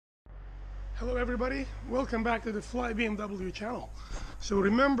Hello everybody, welcome back to the Fly BMW channel. So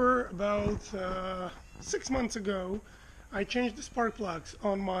remember about 6 months ago I changed the spark plugs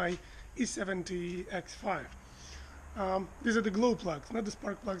on my e70 X5. These are the glow plugs, not the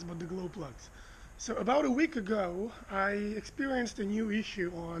spark plugs but the glow plugs. So about a week ago I experienced a new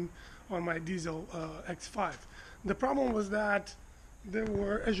issue on my diesel X5. The problem was that there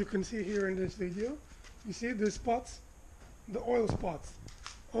were, as you can see here in this video, you see the spots, the oil spots.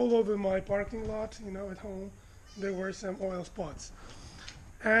 All over my parking lot, at home, there were some oil spots.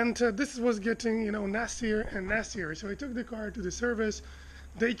 And this was getting, nastier and nastier. So I took the car to the service,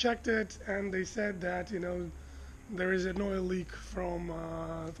 they checked it, and they said that, there is an oil leak from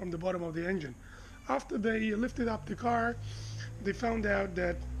the bottom of the engine. After they lifted up the car, they found out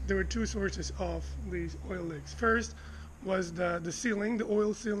that there were two sources of these oil leaks. First was the sealing, the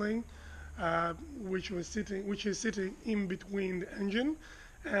oil sealing, which is sitting in between the engine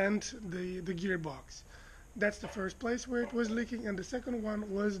and the gearbox. That's the first place where it was leaking, and the second one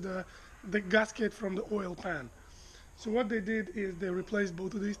was the gasket from the oil pan. So what they did is they replaced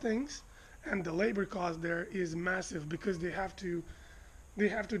both of these things, and the labor cost there is massive because they have to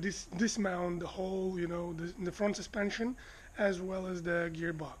dismount the whole, the front suspension as well as the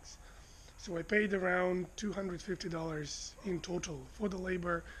gearbox. So I paid around $250 in total for the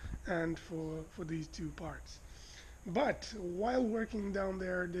labor and for these two parts. But while working down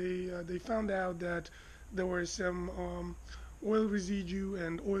there, they found out that there were some oil residue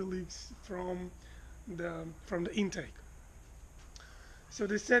and oil leaks from the intake. So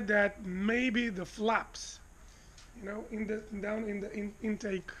they said that maybe the flaps, down in the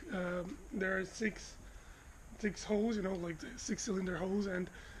intake, there are six holes, like the 6-cylinder holes,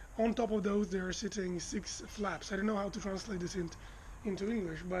 and on top of those there are sitting 6 flaps. I don't know how to translate this into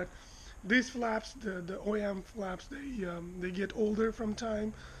English, but these flaps, the OEM flaps, they get older from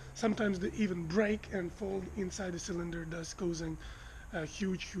time. Sometimes they even break and fall inside the cylinder, thus causing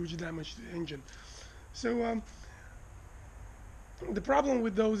huge damage to the engine. So the problem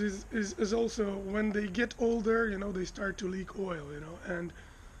with those is also when they get older, they start to leak oil, and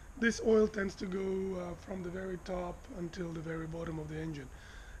this oil tends to go from the very top until the very bottom of the engine.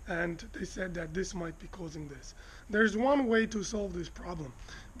 And they said that this might be causing this. There's one way to solve this problem.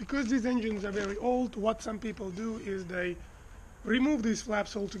 Because these engines are very old, what some people do is they remove these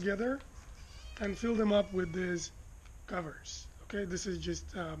flaps altogether and fill them up with these covers. Okay, this is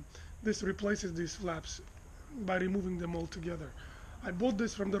just this replaces these flaps by removing them altogether. I bought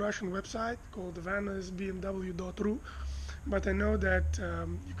this from the Russian website called vanasbmw.ru, but I know that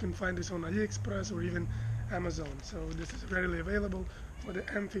you can find this on AliExpress or even Amazon. So this is readily available for the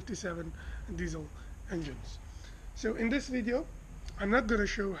M57 diesel engines. So in this video, I'm not going to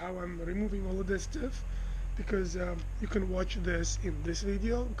show how I'm removing all of this stuff, because you can watch this in this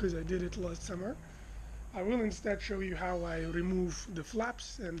video, because I did it last summer. I will instead show you how I remove the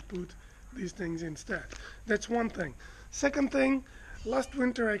flaps and put these things instead. That's one thing. Second thing, last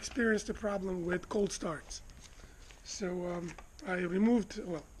winter I experienced a problem with cold starts. So I removed,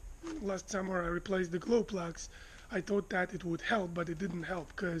 last summer I replaced the glow plugs. I thought that it would help, but it didn't help,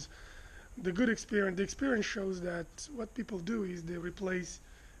 because the experience shows that what people do is they replace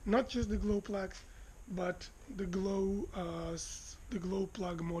not just the glow plugs, but the glow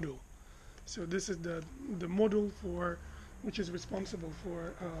plug module. So this is the module which is responsible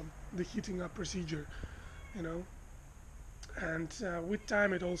for the heating up procedure, and with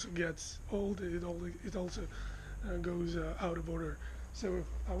time it also gets old. It also goes out of order. So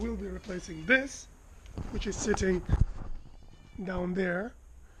I will be replacing this, which is sitting down there,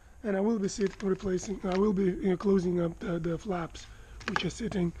 and I will be closing up the flaps, which are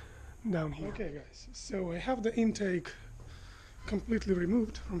sitting down here. Okay guys, so I have the intake completely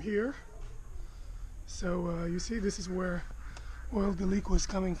removed from here. So you see, this is where the leak was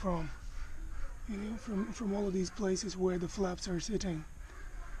coming from, from all of these places where the flaps are sitting.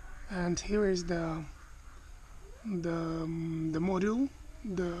 And here is the module,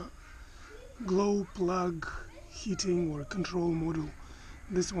 the glow plug heating or control module.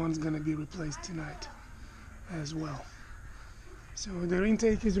 This one's gonna be replaced tonight as well. So the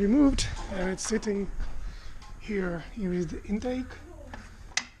intake is removed and it's sitting here. Here is the intake.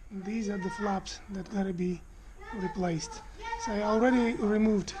 These are the flaps that gotta be replaced. So I already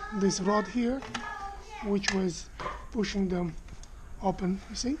removed this rod here, which was pushing them open,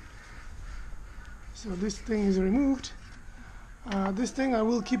 you see. So this thing is removed. This thing I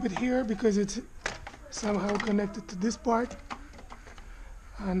will keep it here because it's somehow connected to this part,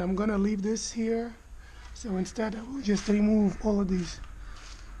 and I'm gonna leave this here. So instead I will just remove all of these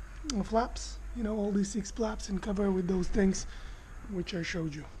flaps, all these 6 flaps, and cover with those things which I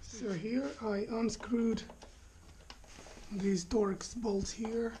showed you. So here I unscrewed these Torx bolts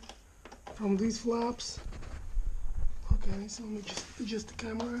here from these flaps. Okay, so let me just adjust the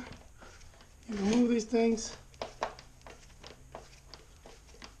camera. You remove these things.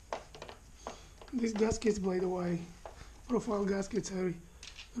 These gaskets, by the way, profile gaskets, I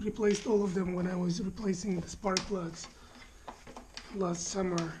replaced all of them when I was replacing the spark plugs last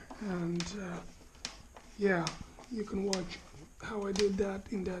summer, and yeah, you can watch how I did that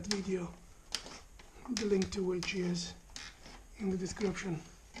in that video, the link to which is in the description.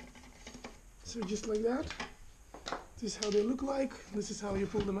 So just like that, this is how they look like, this is how you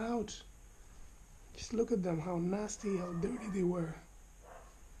pull them out. Just look at them, how nasty, how dirty they were.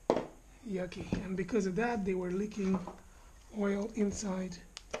 Yucky. And because of that, they were leaking oil inside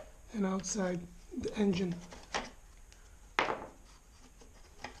and outside the engine.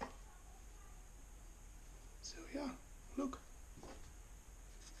 So yeah, look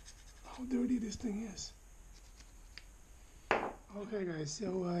how dirty this thing is. Okay guys,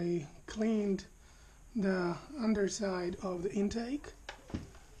 so I cleaned the underside of the intake.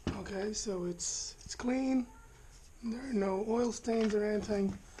 Okay, so it's clean, there are no oil stains or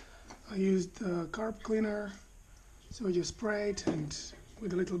anything. I used carb cleaner, so I just spray it, and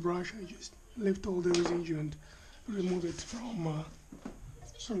with a little brush I just lift all the residue and remove it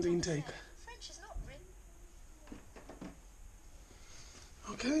from the intake.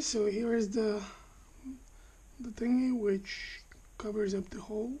 Okay, so here is the thingy which covers up the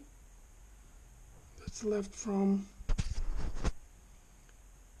hole that's left from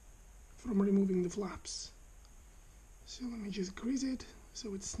removing the flaps. So let me just grease it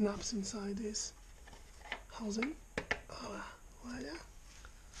so it snaps inside this housing. Voila.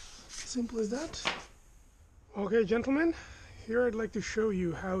 Simple as that. Okay gentlemen, here I'd like to show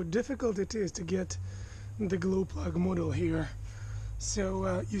you how difficult it is to get the glow plug model here.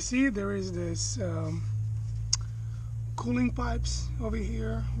 So you see there is this cooling pipes over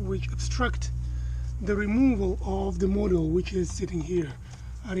here which obstruct the removal of the model which is sitting here.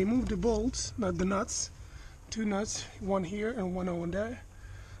 I removed the bolts, not the nuts, 2 nuts, one here and one over there,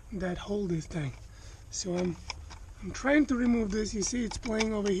 that hold this thing. So I'm trying to remove this. You see it's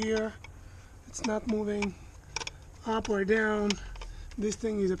playing over here, it's not moving up or down. This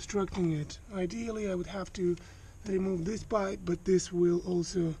thing is obstructing it. Ideally I would have to remove this pipe, but this will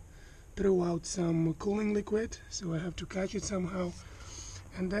also throw out some cooling liquid, so I have to catch it somehow,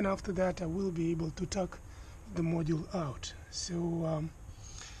 and then after that I will be able to tuck the module out. So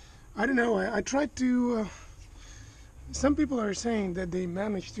I don't know, I tried to some people are saying that they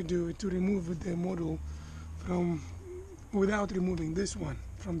managed to do it, to remove the module from without removing this one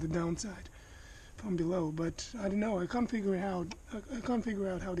from the downside, from below, but I don't know, I can't figure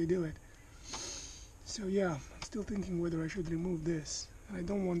out how they do it. So yeah, I'm still thinking whether I should remove this, and I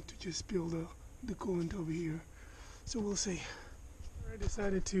don't want to just spill the coolant over here, so we'll see. I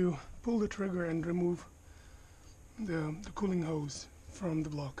decided to pull the trigger and remove the cooling hose from the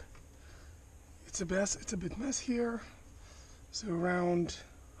block. It's a bit mess here, so around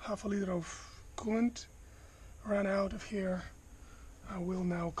half a liter of coolant ran out of here. I will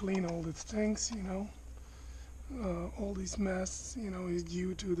now clean all the things, you know, all this mess, you know, is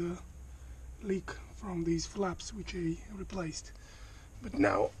due to the leak from these flaps which I replaced. But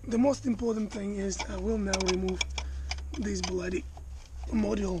now the most important thing is I will now remove this bloody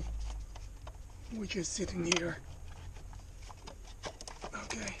module which is sitting here.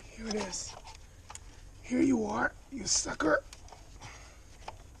 Okay, here it is. Here you are, you sucker.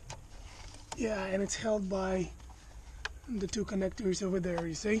 Yeah, and it's held by the 2 connectors over there,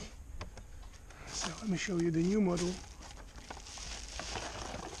 you see? So let me show you the new model.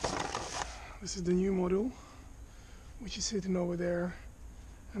 This is the new model which is sitting over there,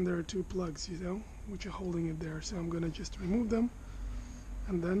 and there are 2 plugs, you know, which are holding it there. So I'm gonna just remove them,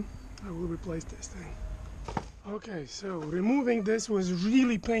 and then I will replace this thing. Okay, so removing this was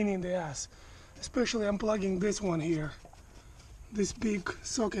really pain in the ass, especially unplugging this one here, this big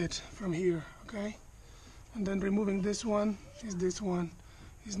socket from here, okay? And then removing this one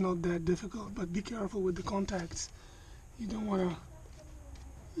is not that difficult, but be careful with the contacts. You don't want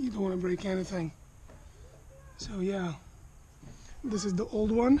to break anything. So yeah, this is the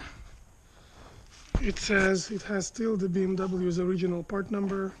old one. It says it has still the BMW's original part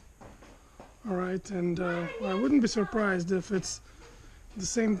number. Alright, and I wouldn't be surprised if it's the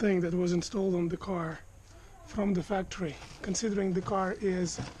same thing that was installed on the car from the factory. Considering the car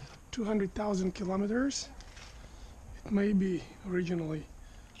is 200,000 kilometers, it may be originally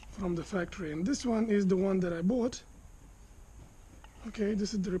from the factory. And this one is the one that I bought. Okay,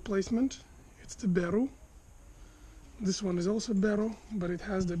 this is the replacement. It's the Beru, This one is also better, but it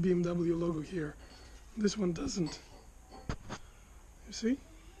has the BMW logo here. This one doesn't. You see?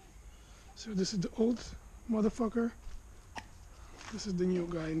 So this is the old motherfucker. This is the new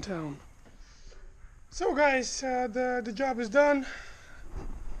guy in town. So guys, the job is done.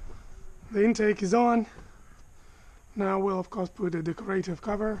 The intake is on. Now we'll of course put a decorative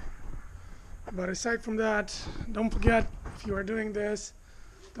cover. But aside from that, don't forget, if you are doing this,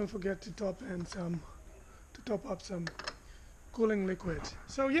 don't forget to top up some cooling liquid.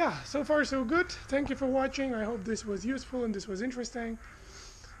 So yeah, so far so good. Thank you for watching. I hope this was useful and this was interesting.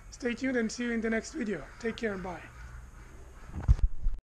 Stay tuned and see you in the next video. Take care and bye.